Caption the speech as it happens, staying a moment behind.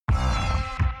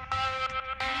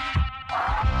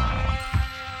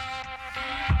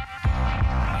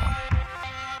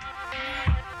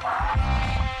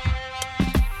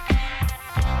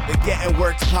Getting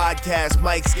Worked podcast,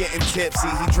 Mike's getting tipsy.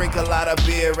 He drink a lot of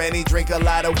beer and he drink a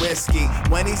lot of whiskey.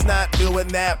 When he's not doing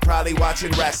that, probably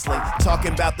watching wrestling.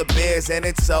 Talking about the Bears and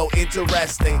it's so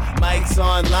interesting. Mike's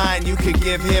online, you can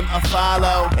give him a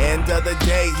follow. End of the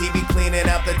day, he be cleaning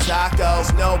out the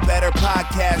tacos. No better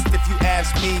podcast if you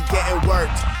ask me. Getting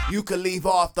Worked, you can leave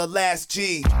off the last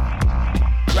G.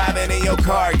 Driving in your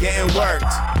car, getting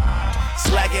worked.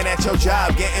 Slacking at your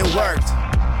job, getting worked.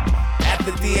 At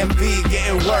the DMV,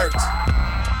 getting worked.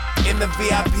 In the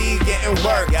VIP, getting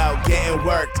worked. Yo, getting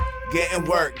worked. Getting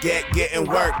worked. Getting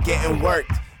worked. Getting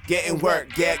worked. Getting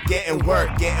worked. Getting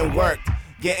worked. Getting worked.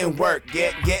 Getting worked.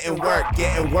 Getting worked.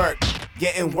 Getting worked.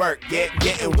 Getting worked.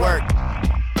 Getting worked.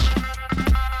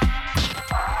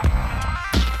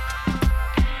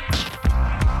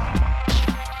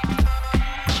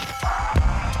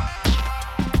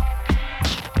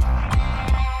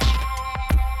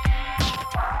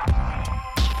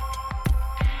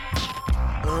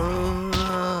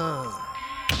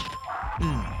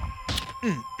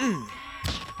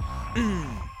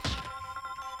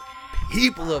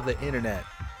 People of the internet,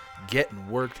 Getting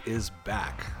Worked is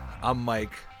back. I'm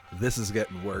Mike. This is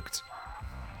Getting Worked.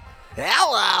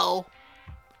 Hello.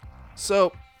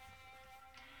 So,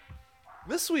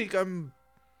 this week I'm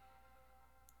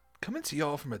coming to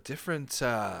y'all from a different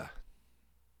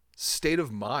state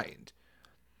of mind.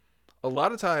 A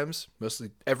lot of times, mostly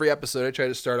every episode, I try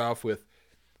to start off with,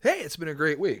 hey, it's been a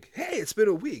great week. Hey, it's been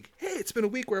a week. Hey, it's been a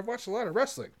week where I've watched a lot of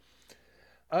wrestling.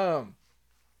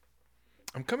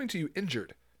 I'm coming to you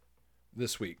injured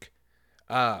this week.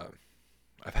 I've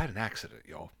had an accident,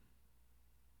 y'all.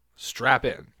 Strap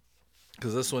in,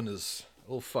 because this one is a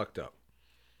little fucked up.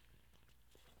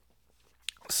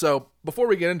 So, before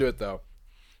we get into it, though,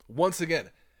 once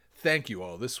again, thank you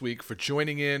all this week for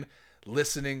joining in,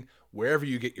 listening, wherever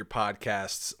you get your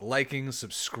podcasts, liking,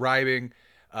 subscribing.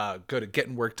 Go to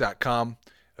gettingwork.com,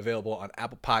 available on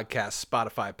Apple Podcasts,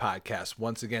 Spotify Podcasts.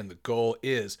 Once again, the goal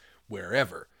is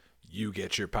wherever you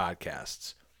get your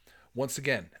podcasts. Once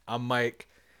again, I'm Mike.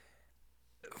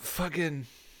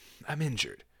 I'm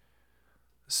injured.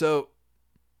 So,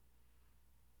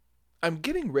 I'm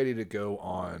getting ready to go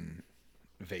on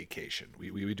vacation.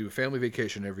 We do a family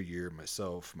vacation every year.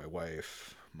 Myself, my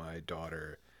wife, my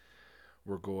daughter.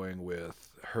 We're going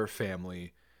with her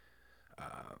family,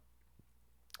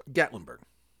 Gatlinburg,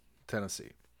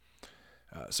 Tennessee.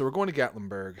 So we're going to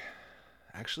Gatlinburg.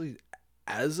 Actually,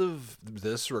 as of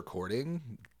this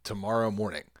recording, tomorrow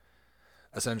morning.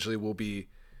 Essentially, will be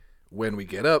when we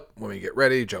get up, when we get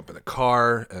ready, jump in the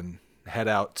car, and head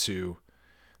out to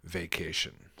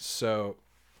vacation. So,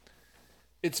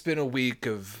 it's been a week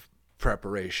of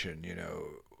preparation,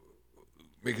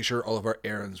 making sure all of our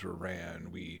errands were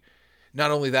ran.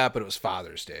 Not only that, but it was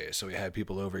Father's Day, so we had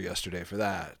people over yesterday for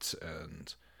that,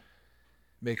 and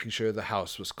making sure the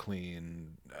house was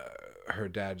clean. Her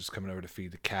dad was coming over to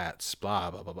feed the cats,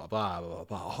 blah, blah, blah, blah, blah, blah,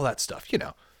 blah, all that stuff.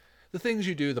 The things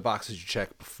you do, the boxes you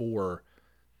check before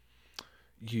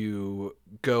you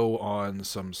go on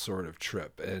some sort of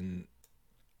trip. And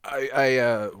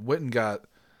I went and got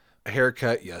a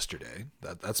haircut yesterday.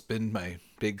 That's been my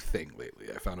big thing lately.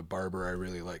 I found a barber I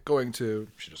really like going to.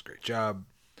 She does a great job.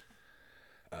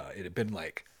 It had been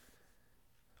like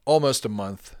almost a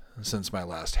month since my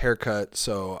last haircut,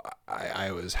 so I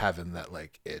was having that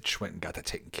itch. Went and got that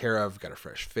taken care of, got a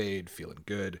fresh fade, feeling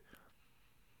good.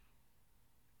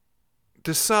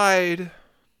 Decide,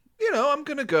 I'm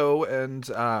gonna go and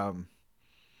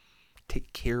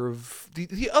take care of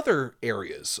the other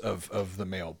areas of the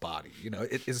male body.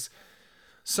 It is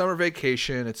summer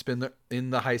vacation. It's been in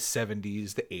the high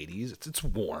 70s, the 80s. It's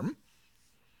warm.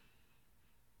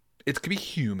 It could be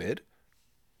humid.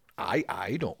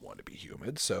 I don't want to be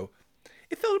humid, so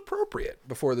it felt appropriate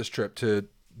before this trip to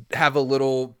have a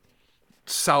little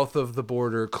south of the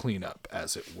border cleanup,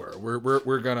 as it were.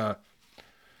 We're gonna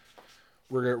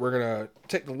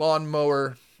take the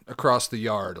lawnmower across the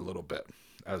yard a little bit,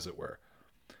 as it were.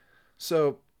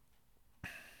 So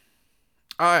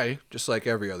I, just like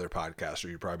every other podcaster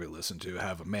you probably listen to,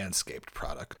 have a Manscaped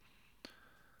product.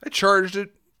 I charged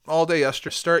it all day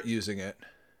yesterday. Start using it.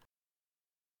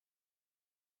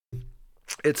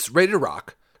 It's ready to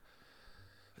rock.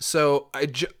 So I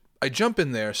jump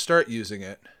in there, start using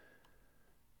it.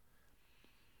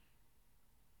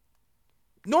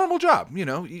 Normal job,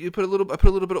 you put I put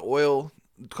a little bit of oil,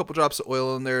 a couple drops of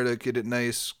oil in there to get it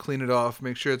nice, clean it off,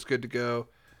 make sure it's good to go.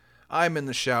 I'm in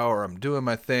the shower, I'm doing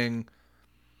my thing.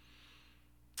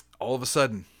 All of a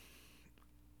sudden,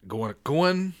 going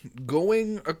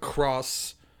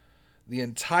across the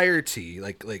entirety,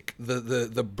 like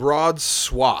the broad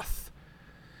swath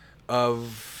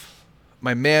of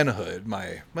my manhood,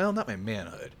 not my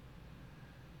manhood,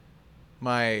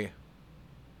 my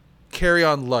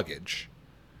carry-on luggage,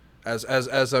 as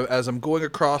I'm going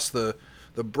across the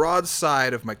broad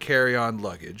side of my carry-on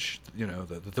luggage,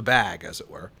 the bag, as it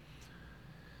were,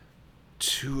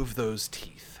 two of those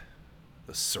teeth,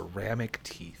 the ceramic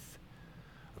teeth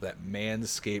of that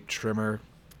Manscaped trimmer,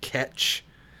 catch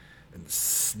and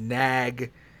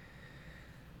snag.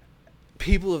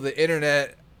 People of the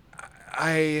internet,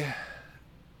 I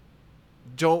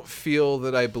don't feel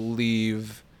that I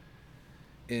believe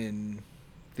in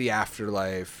the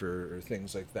afterlife or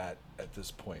things like that at this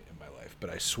point in my life, but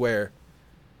I swear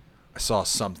I saw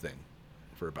something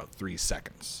for about 3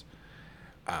 seconds.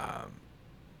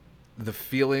 The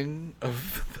feeling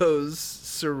of those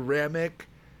ceramic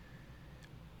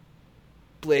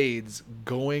blades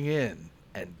going in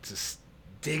and just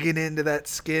digging into that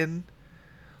skin.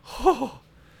 Oh,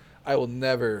 I will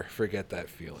never forget that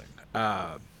feeling.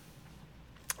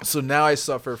 So now I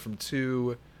suffer from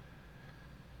two,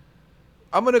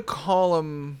 I'm going to call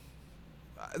them,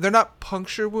 they're not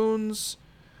puncture wounds.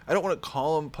 I don't want to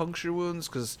call them puncture wounds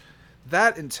because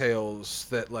that entails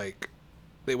that, like,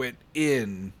 they went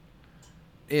in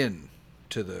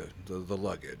to the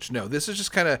luggage. No, this is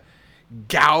just kind of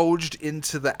gouged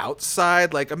into the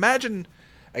outside. Like, imagine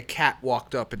a cat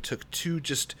walked up and took two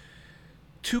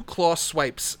claw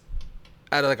swipes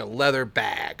out of like a leather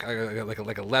bag,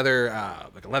 like a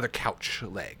leather couch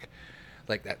leg,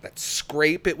 like that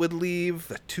scrape it would leave,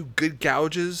 the two good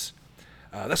gouges.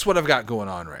 That's what I've got going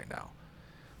on right now.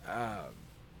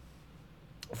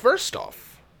 First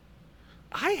off,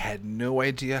 I had no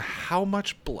idea how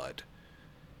much blood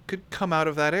could come out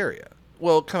of that area.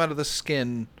 Well, come out of the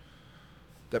skin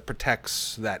that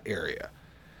protects that area.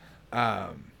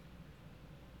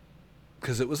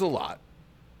 Because it was a lot.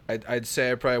 I'd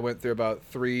say I probably went through about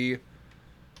 3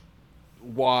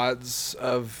 wads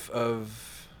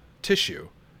of tissue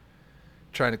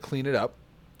trying to clean it up.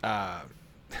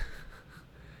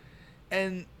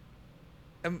 And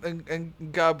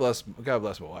God bless my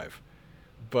wife.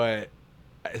 But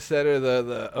I said her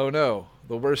the oh no,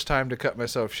 the worst time to cut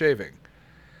myself shaving.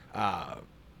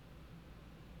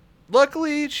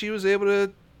 Luckily, she was able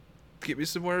to get me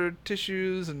some more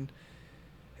tissues, and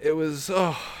it was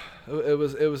a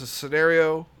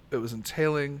scenario. It was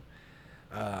entailing.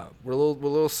 We're a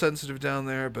little sensitive down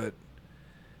there, but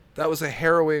that was a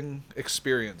harrowing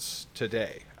experience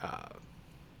today.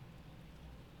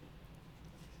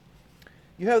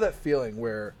 You have that feeling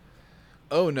where,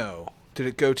 oh no, did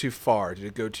it go too far? Did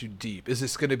it go too deep? Is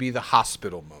this going to be the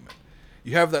hospital moment?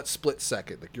 You have that split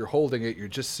second, like you're holding it, you're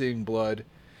just seeing blood,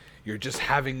 you're just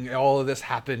having all of this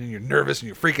happen, and you're nervous and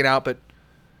you're freaking out, but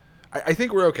I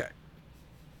think we're okay.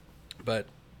 But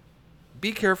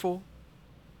be careful.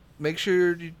 Make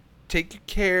sure you take your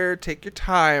care, take your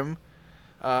time.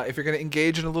 If you're going to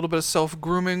engage in a little bit of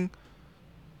self-grooming,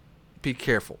 be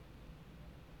careful.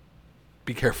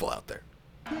 Be careful out there.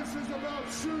 This is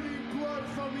about shooting blood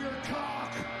from your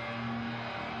cock.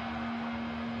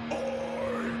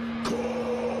 I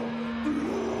call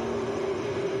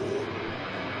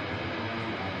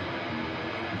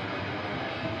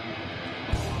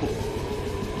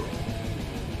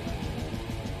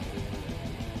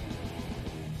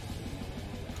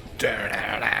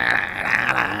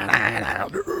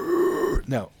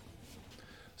No.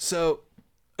 So,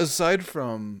 aside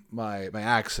from my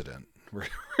accident, we're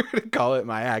going to call it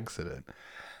my accident,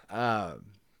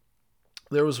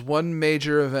 there was one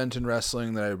major event in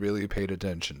wrestling that I really paid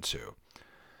attention to.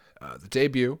 The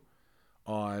debut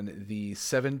on the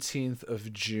 17th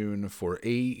of June for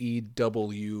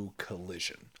AEW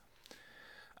Collision.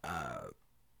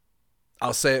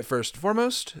 I'll say it first and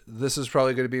foremost, this is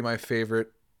probably going to be my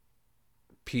favorite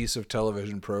piece of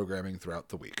television programming throughout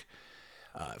the week.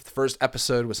 If the first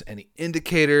episode was any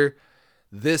indicator,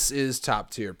 this is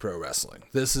top tier pro wrestling.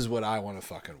 This is what I want to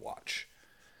fucking watch.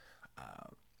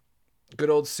 Good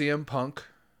old CM Punk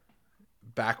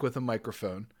back with a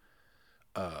microphone.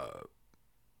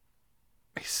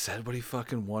 He said what he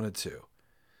fucking wanted to.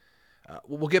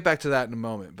 We'll get back to that in a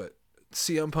moment, but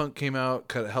CM Punk came out,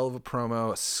 cut a hell of a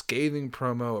promo, a scathing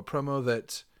promo, a promo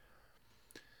that,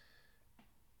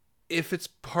 if it's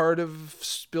part of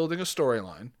building a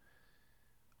storyline,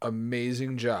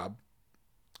 amazing job.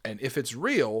 And if it's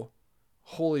real,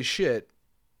 holy shit,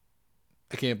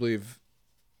 I can't believe,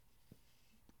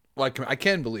 well, I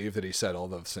can believe that he said all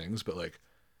those things, but like,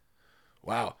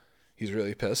 wow, he's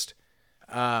really pissed.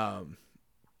 But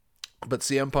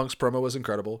CM Punk's promo was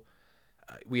incredible.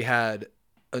 We had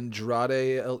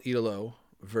Andrade El Idolo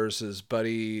versus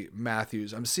Buddy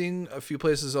Matthews. I'm seeing a few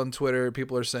places on Twitter,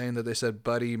 people are saying that they said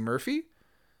Buddy Murphy.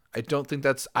 I don't think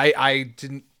that's... I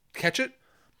didn't catch it.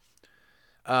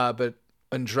 But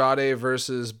Andrade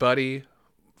versus Buddy,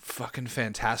 fucking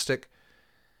fantastic.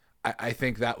 I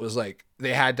think that was like...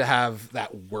 They had to have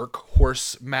that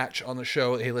workhorse match on the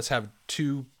show. Hey, let's have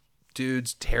two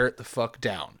dudes tear it the fuck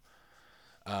down.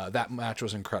 That match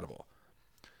was incredible.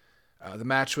 The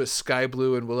match with Sky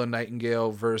Blue and Willow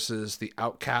Nightingale versus the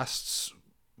Outcasts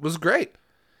was great.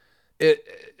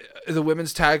 The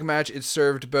women's tag match, it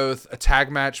served both a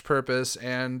tag match purpose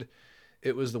and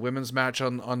it was the women's match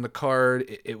on the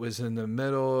card. It was in the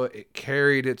middle. It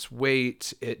carried its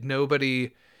weight.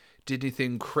 Nobody did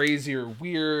anything crazy or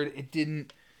weird. It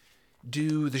didn't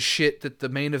do the shit that the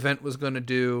main event was going to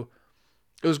do.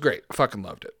 It was great. I fucking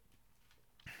loved it.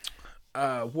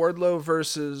 Wardlow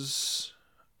versus...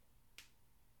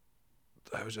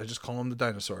 I just call him the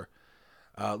dinosaur.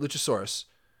 Luchasaurus.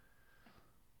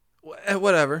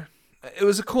 Whatever. It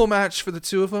was a cool match for the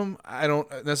two of them. I don't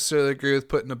necessarily agree with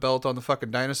putting a belt on the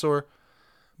fucking dinosaur,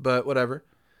 but whatever.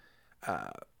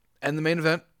 And the main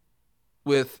event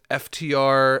with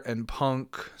FTR and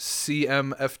Punk,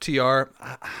 CMFTR.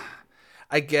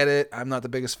 I get it. I'm not the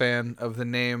biggest fan of the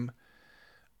name,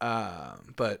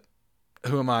 but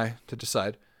who am I to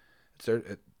decide? It's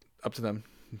up to them.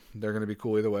 They're going to be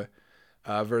cool either way.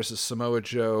 Versus Samoa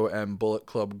Joe and Bullet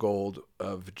Club Gold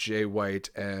of Jay White,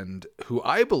 and who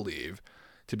I believe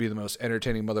to be the most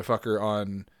entertaining motherfucker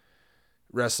on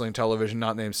wrestling television,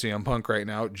 not named CM Punk right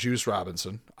now, Juice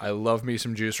Robinson. I love me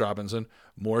some Juice Robinson.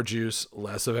 More juice,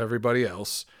 less of everybody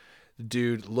else.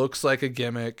 Dude looks like a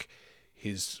gimmick.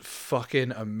 He's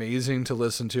fucking amazing to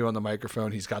listen to on the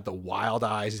microphone. He's got the wild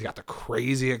eyes. He's got the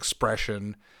crazy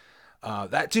expression.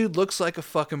 That dude looks like a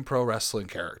fucking pro wrestling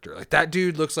character. Like, that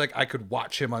dude looks like I could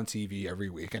watch him on TV every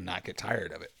week and not get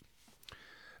tired of it.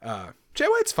 Jay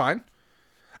White's fine.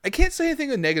 I can't say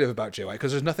anything negative about Jay White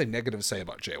because there's nothing negative to say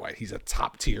about Jay White. He's a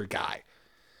top tier guy.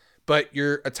 But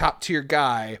you're a top tier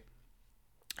guy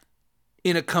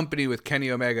in a company with Kenny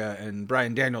Omega and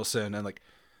Bryan Danielson, and like,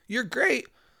 you're great,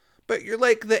 but you're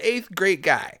like the 8th great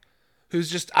guy who's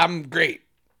just, I'm great.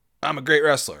 I'm a great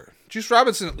wrestler. Juice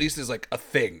Robinson at least is like a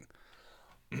thing.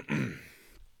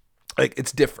 Like,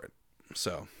 it's different.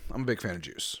 So I'm a big fan of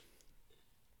Juice.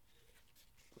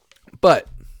 But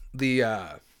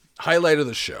the highlight of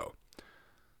the show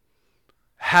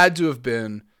had to have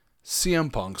been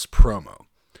CM Punk's promo.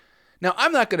 Now,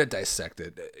 I'm not going to dissect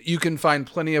it. You can find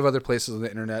plenty of other places on the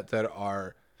internet that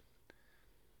are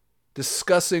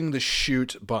discussing the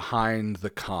shoot behind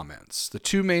the comments. The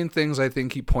two main things I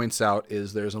think he points out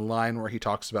is there's a line where he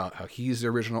talks about how he's the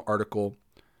original article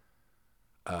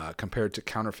compared to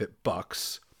counterfeit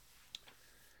bucks.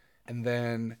 And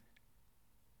then,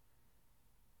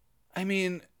 I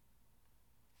mean,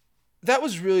 that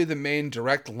was really the main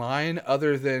direct line,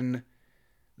 other than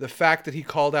the fact that he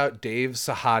called out Dave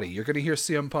Sahadi. You're going to hear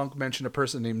CM Punk mention a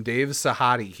person named Dave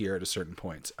Sahadi here at a certain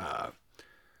point.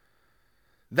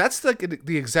 That's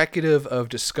the executive of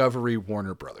Discovery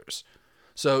Warner Brothers.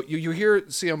 So you hear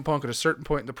CM Punk at a certain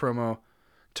point in the promo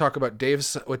talk about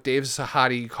what Dave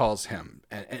Sahadi calls him.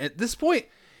 And at this point,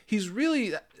 he's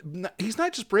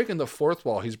not just breaking the fourth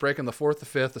wall. He's breaking the fourth, the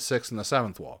fifth, the sixth, and the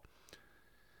seventh wall.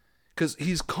 Because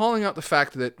he's calling out the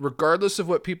fact that regardless of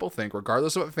what people think,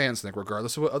 regardless of what fans think,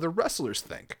 regardless of what other wrestlers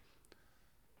think,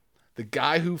 the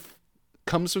guy who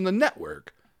comes from the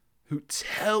network, who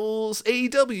tells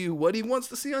AEW what he wants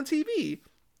to see on TV,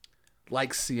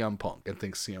 likes CM Punk and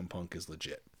thinks CM Punk is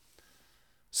legit.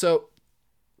 So,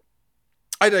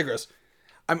 I digress.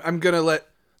 I'm going to let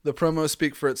the promo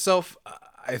speak for itself.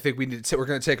 I think we're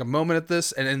going to take a moment at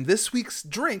this. And in this week's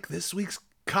drink, this week's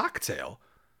cocktail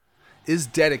is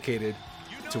dedicated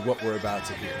to what we're about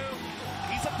to hear.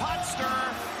 He's a pot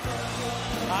stirrer.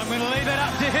 I'm going to leave it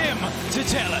up to him to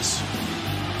tell us.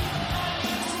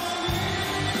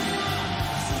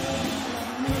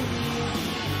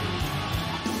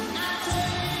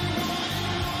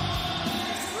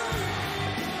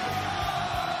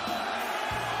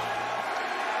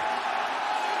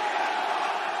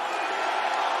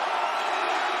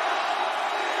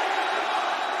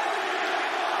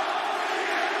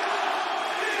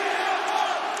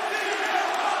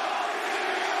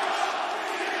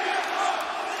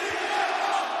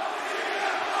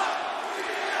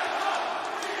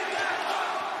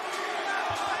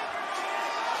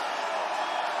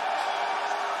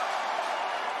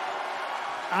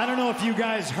 I don't know if you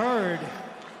guys heard,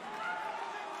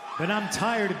 but I'm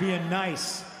tired of being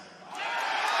nice.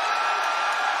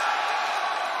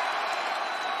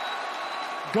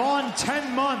 Gone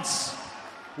 10 months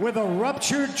with a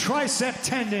ruptured tricep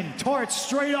tendon, tore it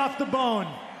straight off the bone.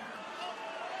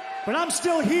 But I'm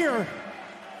still here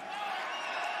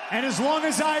And as long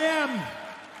as I am,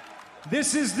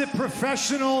 this is the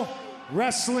professional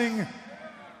wrestling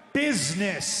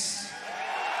business.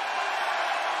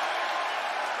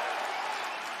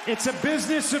 It's a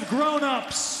business of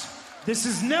grown-ups. This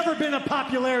has never been a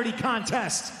popularity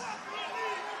contest.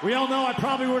 We all know I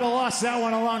probably would have lost that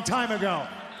one a long time ago.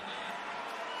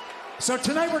 So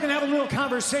tonight we're going to have a little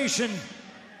conversation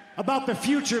about the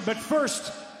future, but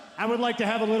first I would like to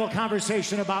have a little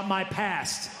conversation about my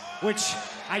past, which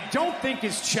I don't think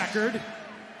is checkered.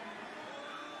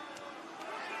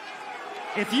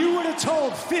 If you would have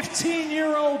told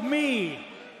 15-year-old me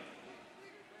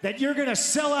that you're going to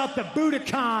sell out the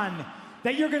Budokan,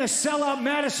 that you're going to sell out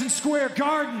Madison Square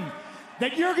Garden,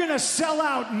 that you're going to sell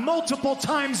out multiple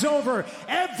times over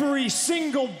every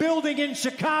single building in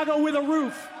Chicago with a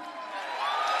roof,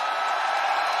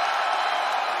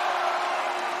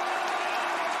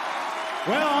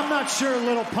 well, I'm not sure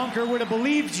little punker would have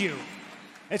believed you.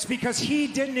 It's because he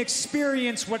didn't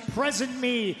experience what present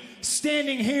me,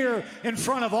 standing here in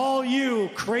front of all you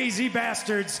crazy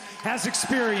bastards, has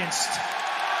experienced.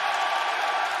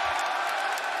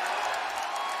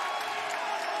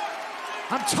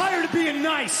 I'm tired of being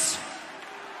nice.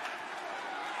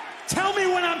 Tell me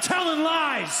when I'm telling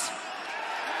lies.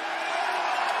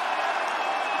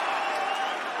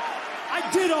 I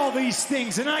did all these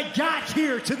things and I got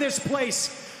here to this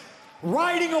place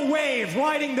riding a wave,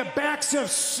 riding the backs of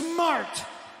smart,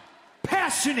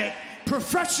 passionate,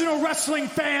 professional wrestling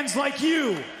fans like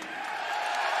you.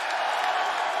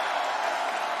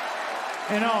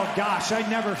 And oh gosh, I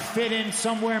never fit in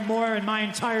somewhere more in my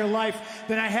entire life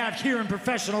than I have here in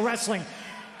professional wrestling.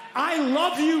 I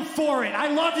love you for it.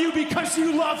 I love you because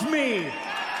you love me.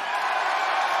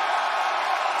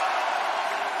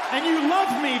 And you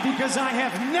love me because I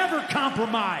have never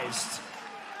compromised.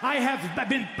 I have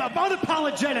been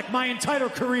unapologetic my entire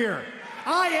career.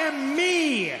 I am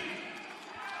me.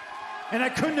 And I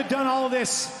couldn't have done all of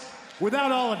this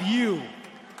without all of you.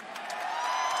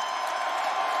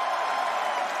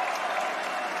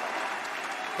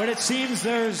 But it seems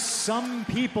there's some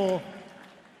people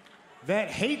that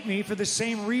hate me for the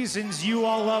same reasons you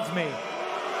all love me.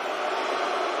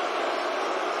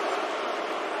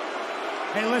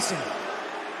 Hey, listen.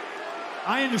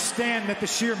 I understand that the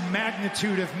sheer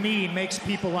magnitude of me makes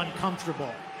people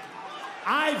uncomfortable.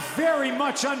 I very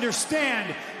much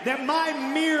understand that my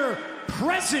mere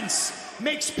presence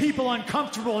makes people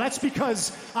uncomfortable. That's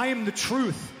because I am the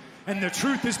truth, and the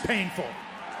truth is painful.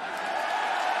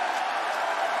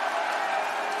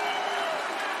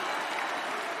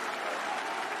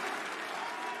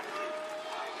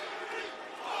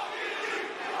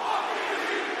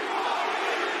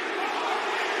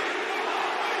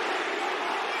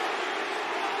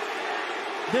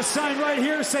 This sign right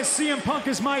here says CM Punk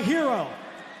is my hero.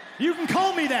 You can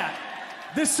call me that.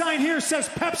 This sign here says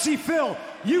Pepsi Phil.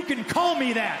 You can call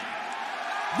me that.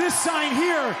 This sign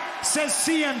here says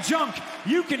CM Junk.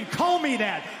 You can call me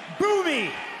that. Boo me,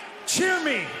 cheer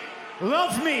me,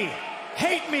 love me,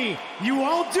 hate me. You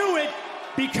all do it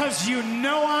because you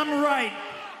know I'm right.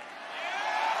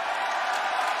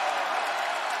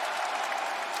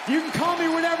 You can call me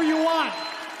whatever you want.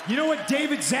 You know what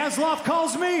David Zaslav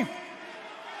calls me?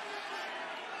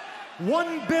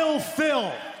 One Bill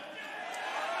Phil.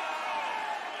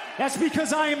 That's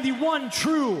because I am the one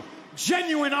true,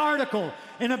 genuine article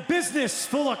in a business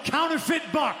full of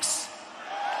counterfeit bucks.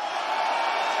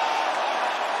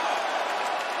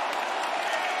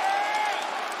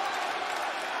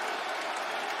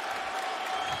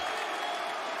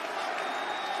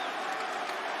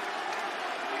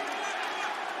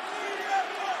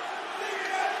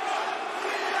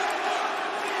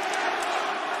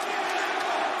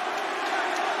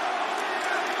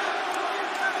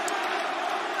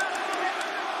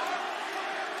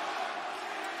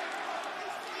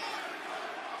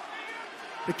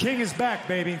 The king is back,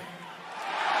 baby.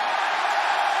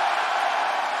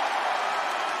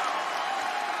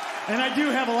 And I do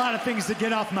have a lot of things to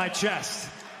get off my chest.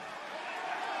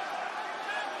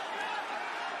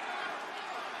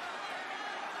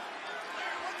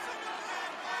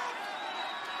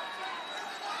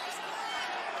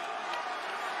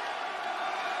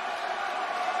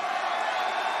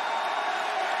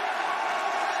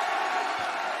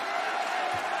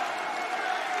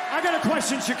 I got a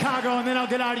question, Chicago, and then I'll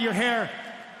get out of your hair.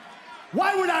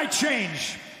 Why would I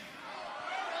change?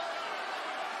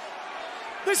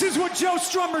 This is what Joe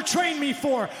Strummer trained me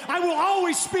for. I will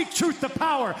always speak truth to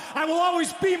power. I will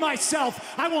always be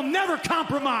myself. I will never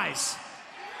compromise.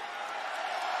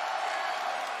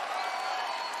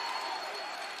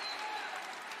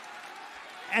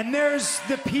 And there's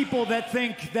the people that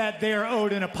think that they're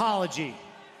owed an apology.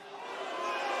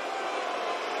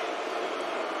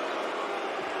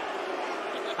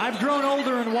 I've grown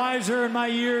older and wiser in my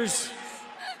years.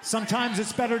 Sometimes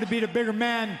it's better to be the bigger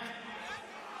man.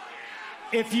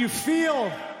 If you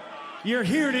feel you're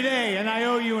here today and I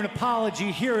owe you an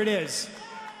apology, here it is.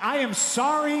 I am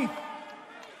sorry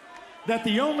that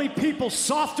the only people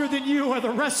softer than you are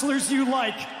the wrestlers you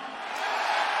like.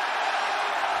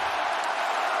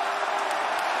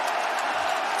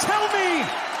 Tell me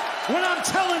when I'm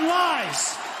telling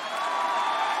lies.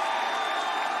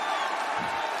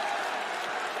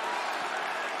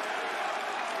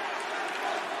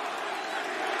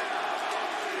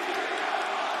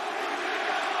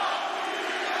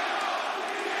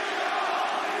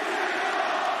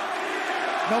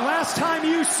 The last time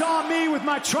you saw me with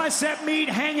my tricep meat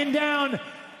hanging down,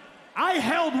 I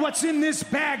held what's in this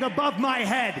bag above my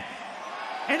head.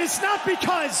 And it's not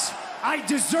because I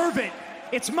deserve it.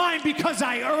 It's mine because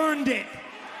I earned it.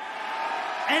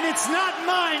 And it's not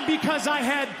mine because I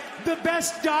had the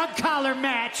best dog collar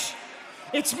match.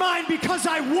 It's mine because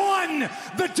I won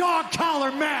the dog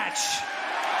collar match.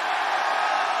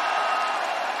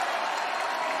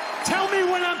 Tell me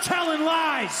when I'm telling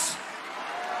lies.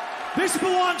 This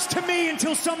belongs to me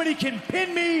until somebody can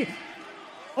pin me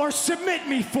or submit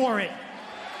me for it.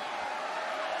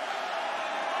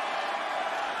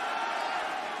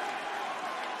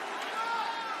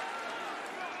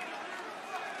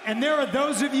 And there are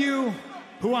those of you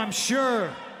who I'm sure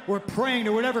were praying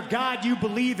to whatever God you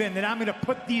believe in that I'm going to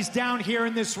put these down here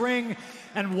in this ring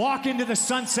and walk into the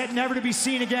sunset never to be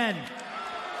seen again.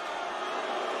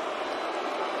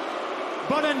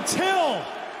 But until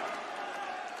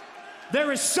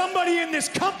there is somebody in this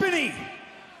company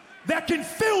that can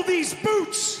fill these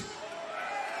boots,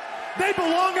 they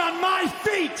belong on my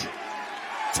feet.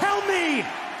 Tell me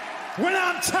when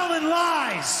I'm telling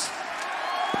lies.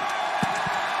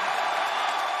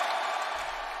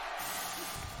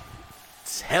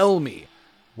 Tell me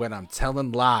when I'm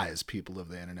telling lies, people of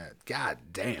the internet. God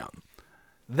damn.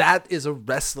 That is a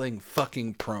wrestling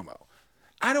fucking promo.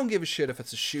 I don't give a shit if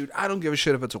it's a shoot. I don't give a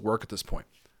shit if it's a work at this point.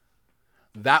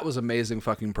 That was amazing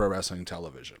fucking pro wrestling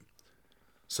television.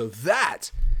 So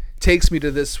that takes me to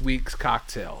this week's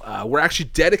cocktail. We're actually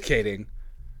dedicating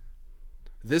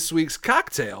this week's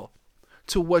cocktail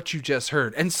to what you just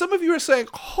heard. And some of you are saying,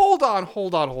 hold on,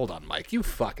 Mike, you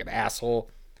fucking asshole.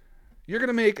 You're going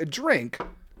to make a drink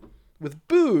with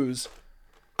booze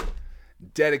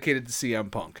dedicated to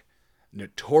CM Punk,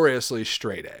 notoriously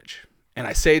straight edge. And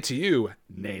I say to you,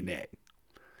 nay, nay.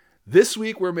 This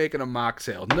week, we're making a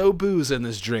mocktail. No booze in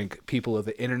this drink, people of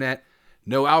the internet.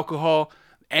 No alcohol.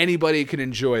 Anybody can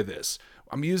enjoy this.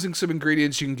 I'm using some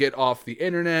ingredients you can get off the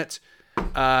internet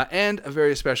and a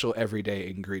very special everyday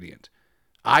ingredient.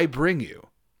 I bring you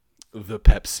the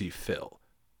Pepsi Phil.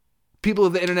 People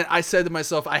of the internet, I said to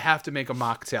myself, I have to make a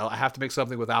mocktail. I have to make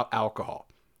something without alcohol.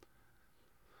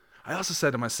 I also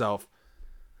said to myself,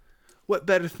 what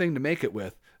better thing to make it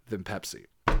with than Pepsi?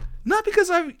 Not because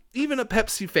I'm even a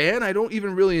Pepsi fan. I don't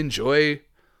even really enjoy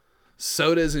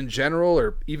sodas in general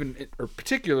or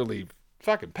particularly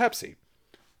fucking Pepsi.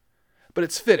 But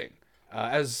it's fitting.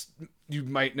 As you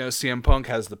might know, CM Punk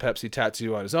has the Pepsi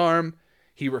tattoo on his arm.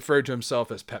 He referred to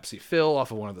himself as Pepsi Phil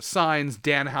off of one of the signs.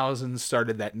 Danhausen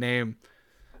started that name,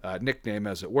 nickname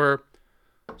as it were.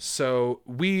 So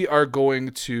we are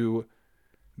going to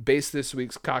base this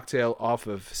week's cocktail off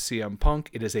of CM Punk.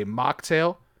 It is a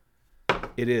mocktail.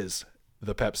 It is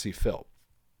the Pepsi Phil.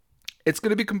 It's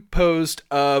going to be composed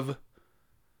of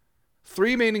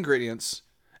 3 main ingredients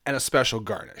and a special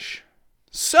garnish.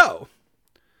 So,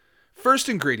 first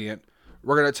ingredient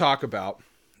we're going to talk about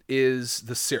is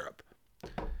the syrup.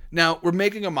 Now, we're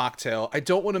making a mocktail. I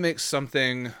don't want to make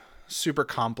something super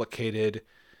complicated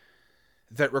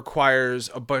that requires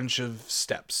a bunch of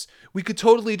steps. We could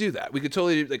totally do that. We could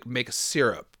totally make a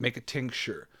syrup, make a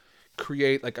tincture,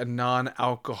 create a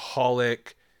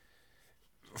non-alcoholic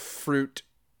fruit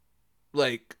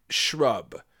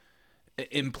shrub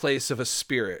in place of a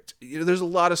spirit. There's a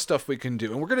lot of stuff we can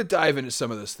do, and we're going to dive into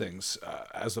some of those things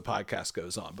as the podcast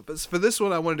goes on. But for this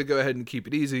one, I wanted to go ahead and keep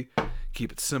it easy,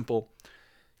 keep it simple,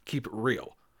 keep it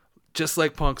real. Just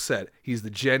like Punk said, he's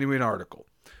the genuine article.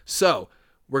 So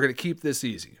we're going to keep this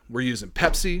easy. We're using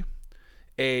Pepsi,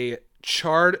 a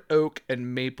charred oak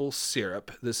and maple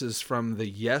syrup. This is from the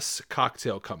Yes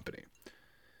Cocktail Company.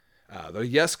 The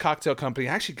Yes Cocktail Company,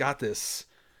 I actually got this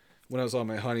when I was on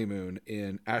my honeymoon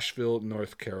in Asheville,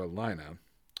 North Carolina.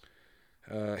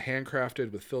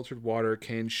 Handcrafted with filtered water,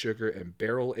 cane sugar, and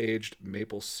barrel-aged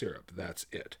maple syrup. That's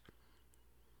it.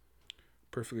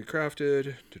 Perfectly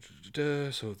crafted.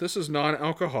 So this is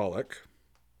non-alcoholic.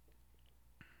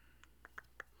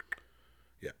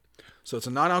 Yeah. So it's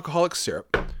a non-alcoholic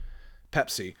syrup,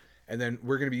 Pepsi, and then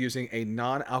we're going to be using a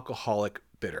non-alcoholic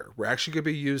bitter. We're actually going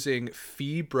to be using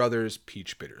Fee Brothers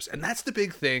Peach Bitters. And that's the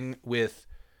big thing with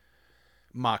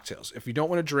mocktails. If you don't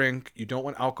want to drink, you don't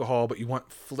want alcohol, but you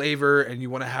want flavor and you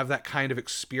want to have that kind of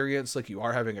experience like you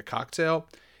are having a cocktail,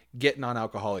 get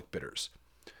non-alcoholic bitters.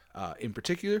 In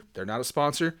particular, they're not a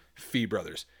sponsor, Fee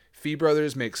Brothers. Fee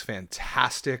Brothers makes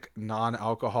fantastic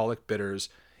non-alcoholic bitters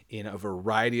in a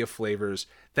variety of flavors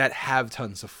that have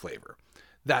tons of flavor.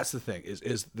 That's the thing,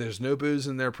 is there's no booze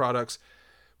in their products.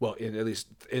 Well, at least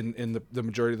in the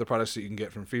majority of the products that you can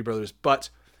get from Fee Brothers, but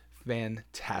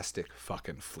fantastic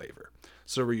fucking flavor.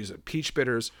 So we're using peach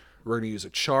bitters. We're going to use a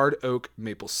charred oak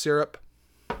maple syrup.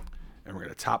 And we're going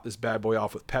to top this bad boy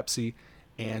off with Pepsi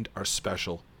and our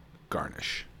special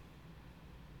garnish.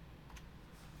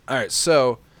 All right,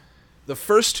 so the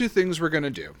first two things we're going to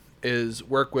do is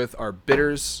work with our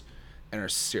bitters and our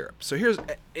syrup. So here's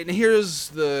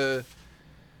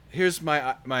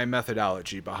my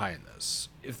methodology behind this.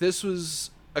 If this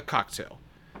was a cocktail,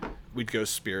 we'd go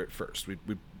spirit first.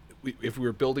 If we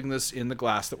were building this in the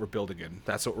glass that we're building in,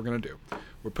 that's what we're going to do.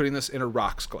 We're putting this in a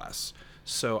rocks glass.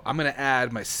 So I'm going to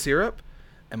add my syrup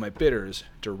and my bitters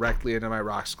directly into my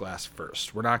rocks glass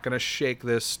first. We're not going to shake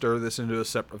this, stir this into a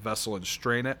separate vessel and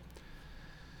strain it.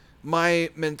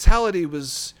 My mentality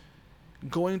was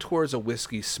going towards a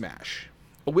whiskey smash.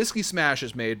 A whiskey smash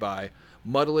is made by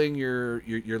muddling your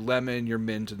lemon, your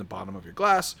mint in the bottom of your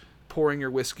glass, pouring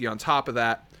your whiskey on top of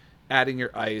that, adding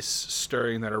your ice,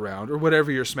 stirring that around, or whatever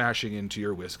you're smashing into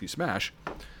your whiskey smash.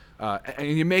 And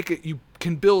you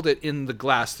can build it in the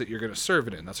glass that you're going to serve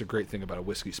it in. That's a great thing about a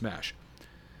whiskey smash.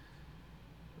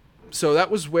 So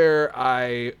that was where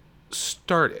I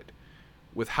started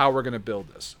with how we're going to build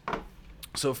this.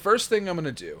 So first thing I'm going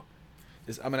to do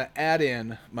is I'm going to add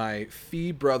in my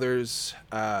Fee Brothers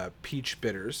peach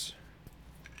bitters.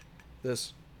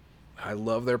 I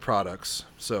love their products.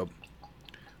 So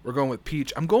we're going with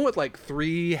peach. I'm going with like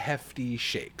 3 hefty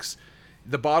shakes.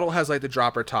 The bottle has like the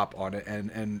dropper top on it,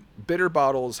 and bitter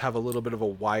bottles have a little bit of a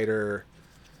wider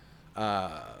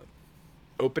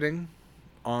opening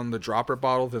on the dropper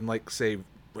bottle than like, say,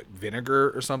 like vinegar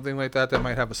or something like that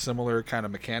might have a similar kind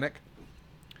of mechanic.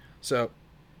 So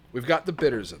we've got the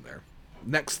bitters in there.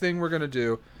 Next thing we're going to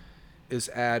do is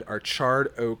add our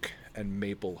charred oak and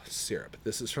maple syrup.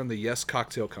 This is from the Yes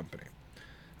Cocktail Company.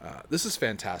 This is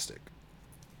fantastic.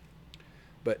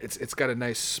 But it's got a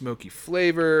nice smoky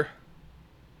flavor.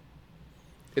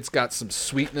 It's got some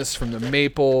sweetness from the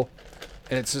maple,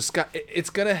 and it's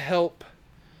going to help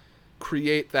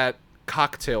create that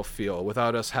cocktail feel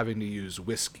without us having to use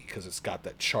whiskey because it's got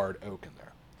that charred oak in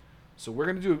there. So we're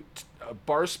going to do a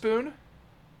bar spoon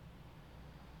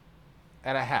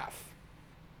and a half.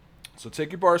 So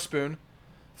take your bar spoon,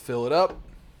 fill it up,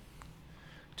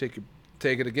 take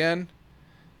it again,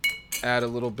 add a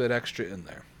little bit extra in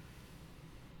there.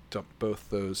 Dump both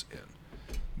those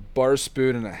in. Bar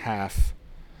spoon and a half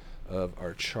of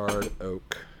our charred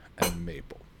oak and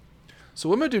maple. So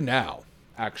what I'm going to do now,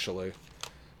 actually,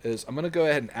 is I'm going to go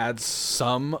ahead and add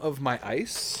some of my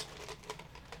ice.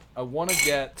 I want to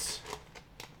get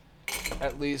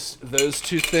at least those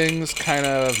two things kind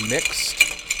of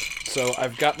mixed. So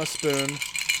I've got my spoon.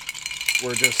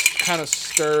 We're just kind of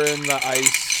stirring the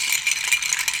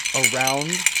ice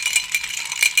around,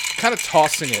 kind of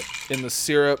tossing it in the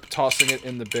syrup, tossing it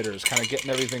in the bitters, kind of getting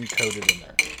everything coated in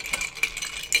there.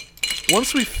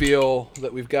 Once we feel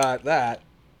that we've got that,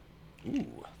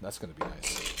 ooh, that's going to be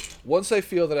nice. Once I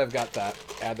feel that I've got that,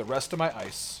 add the rest of my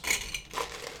ice.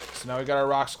 So now we've got our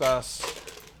rocks glass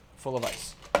full of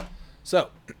ice. So,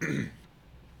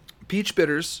 peach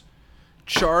bitters,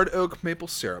 charred oak maple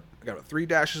syrup. I got about 3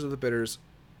 dashes of the bitters,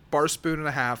 bar spoon and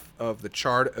a half of the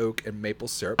charred oak and maple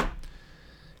syrup.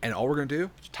 And all we're going to do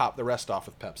is top the rest off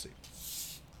with Pepsi.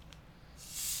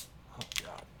 Oh,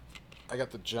 God. I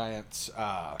got the giant...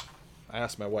 I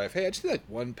asked my wife, hey, I just need like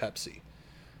 1 Pepsi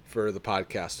for the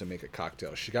podcast to make a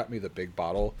cocktail. She got me the big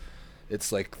bottle.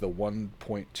 It's like the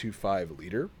 1.25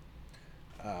 liter.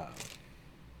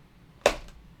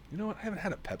 You know what? I haven't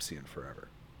had a Pepsi in forever.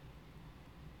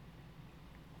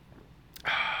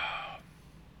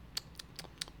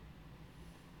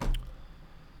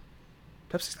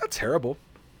 Pepsi's not terrible.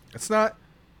 It's not...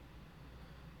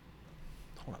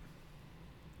 Hold on.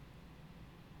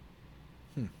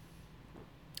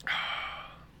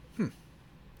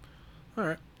 All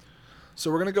right.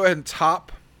 So we're going to go ahead and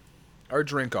top our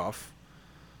drink off.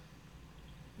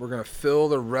 We're going to fill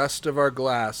the rest of our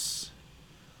glass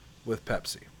with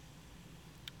Pepsi.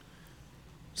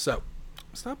 So,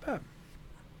 it's not bad.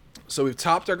 So we've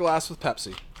topped our glass with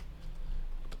Pepsi.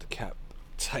 Put the cap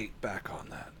tight back on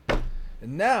that.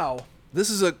 And now, this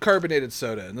is a carbonated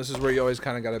soda, and this is where you always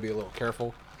kind of got to be a little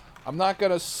careful. I'm not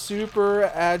going to super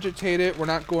agitate it. We're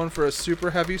not going for a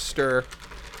super heavy stir.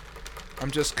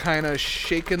 I'm just kind of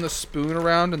shaking the spoon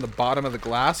around in the bottom of the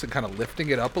glass and kind of lifting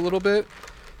it up a little bit,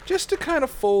 just to kind of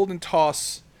fold and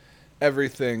toss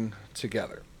everything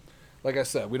together. Like I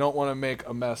said, we don't want to make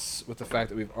a mess with the fact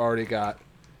that we've already got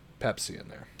Pepsi in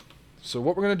there. So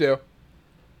what we're going to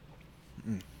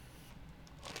do...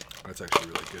 That's actually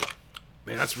really good.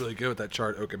 Man, that's really good with that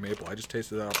charred oak and maple. I just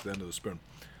tasted that off the end of the spoon.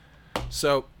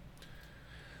 So,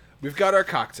 we've got our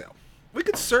cocktail. We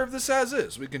could serve this as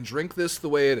is. We can drink this the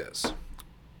way it is.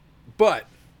 But,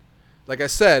 like I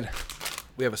said,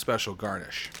 we have a special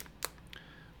garnish.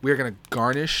 We are going to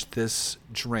garnish this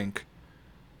drink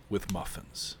with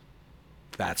muffins.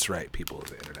 That's right, people of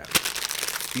the internet.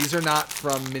 These are not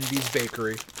from Mindy's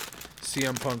Bakery,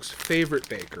 CM Punk's favorite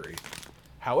bakery.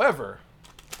 However,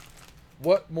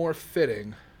 what more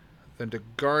fitting than to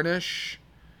garnish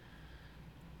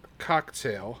a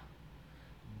cocktail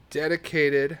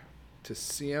dedicated to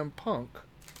CM Punk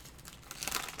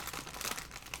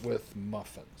with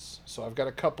muffins. So I've got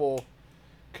a couple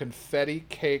confetti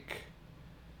cake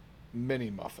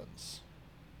mini muffins.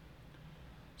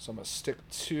 So I'm going to stick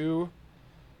 2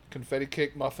 confetti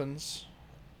cake muffins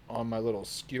on my little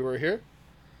skewer here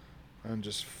and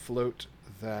just float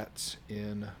that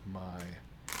in my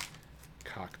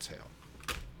cocktail.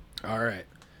 All right,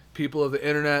 people of the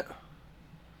internet,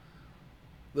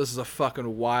 this is a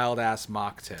fucking wild ass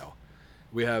mocktail.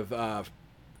 We have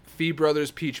Fee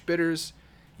Brothers Peach Bitters,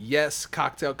 Yes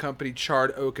Cocktail Company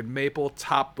Charred Oak and Maple,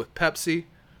 topped with Pepsi,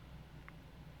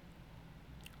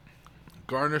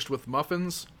 garnished with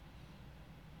muffins.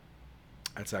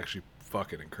 That's actually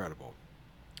fucking incredible.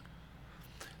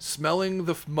 Smelling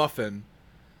the muffin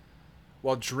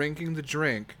while drinking the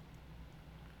drink.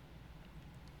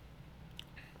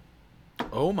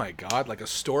 Oh my god, like a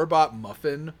store-bought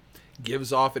muffin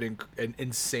gives off an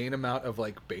insane amount of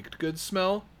like baked goods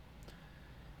smell.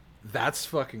 That's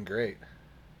fucking great.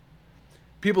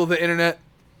 People of the internet,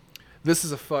 this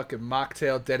is a fucking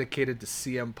mocktail dedicated to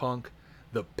CM Punk,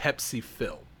 the Pepsi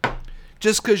Phil.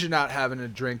 Just because you're not having a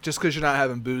drink, just because you're not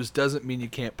having booze, doesn't mean you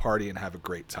can't party and have a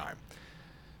great time.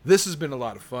 This has been a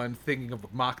lot of fun, thinking of a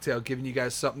mocktail, giving you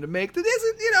guys something to make that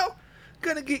isn't,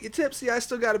 gonna get you tipsy. I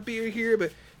still got a beer here,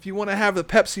 but if you want to have the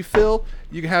Pepsi Phil,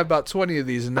 you can have about 20 of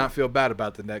these and not feel bad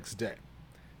about the next day.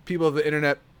 People of the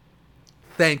internet,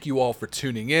 thank you all for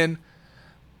tuning in.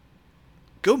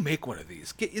 Go make one of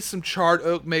these. Get you some charred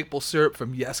oak maple syrup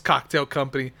from Yes Cocktail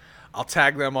Company. I'll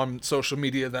tag them on social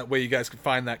media. That way you guys can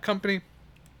find that company.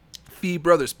 Fee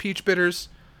Brothers Peach Bitters.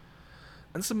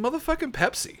 And some motherfucking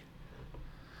Pepsi.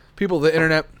 People of the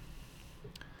internet,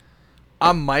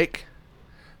 I'm Mike.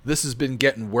 This has been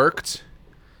Getting Worked.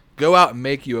 Go out and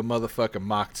make you a motherfucking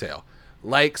mocktail.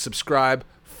 Like, subscribe,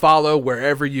 follow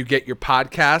wherever you get your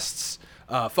podcasts.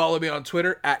 Follow me on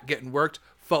Twitter at Getting Worked.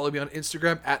 Follow me on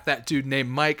Instagram at that dude named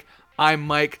Mike. I'm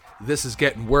Mike. This is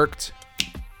Getting Worked.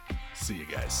 See you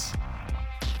guys.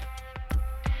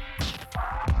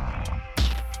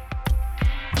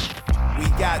 We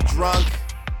got drunk.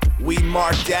 We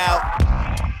marked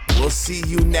out. We'll see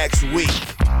you next week.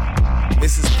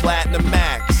 This is Platinum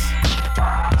Max.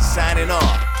 Signing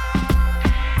off.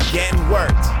 Getting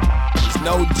worked. There's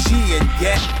no G in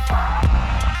get.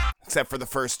 Except for the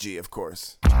first G, of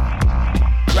course.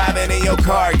 Driving in your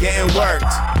car, getting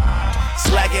worked.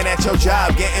 Slacking at your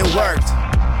job, getting worked.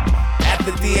 At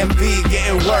the DMV,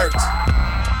 getting worked.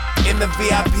 In the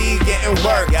VIP, getting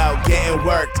worked. Yo, getting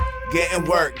worked. Getting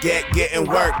worked. Getting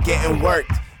worked. Getting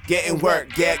worked. Getting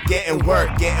worked. Getting worked.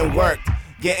 Getting worked.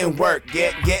 Getting worked.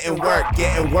 Getting worked.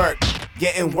 Getting worked.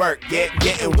 Getting worked.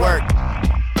 Getting worked.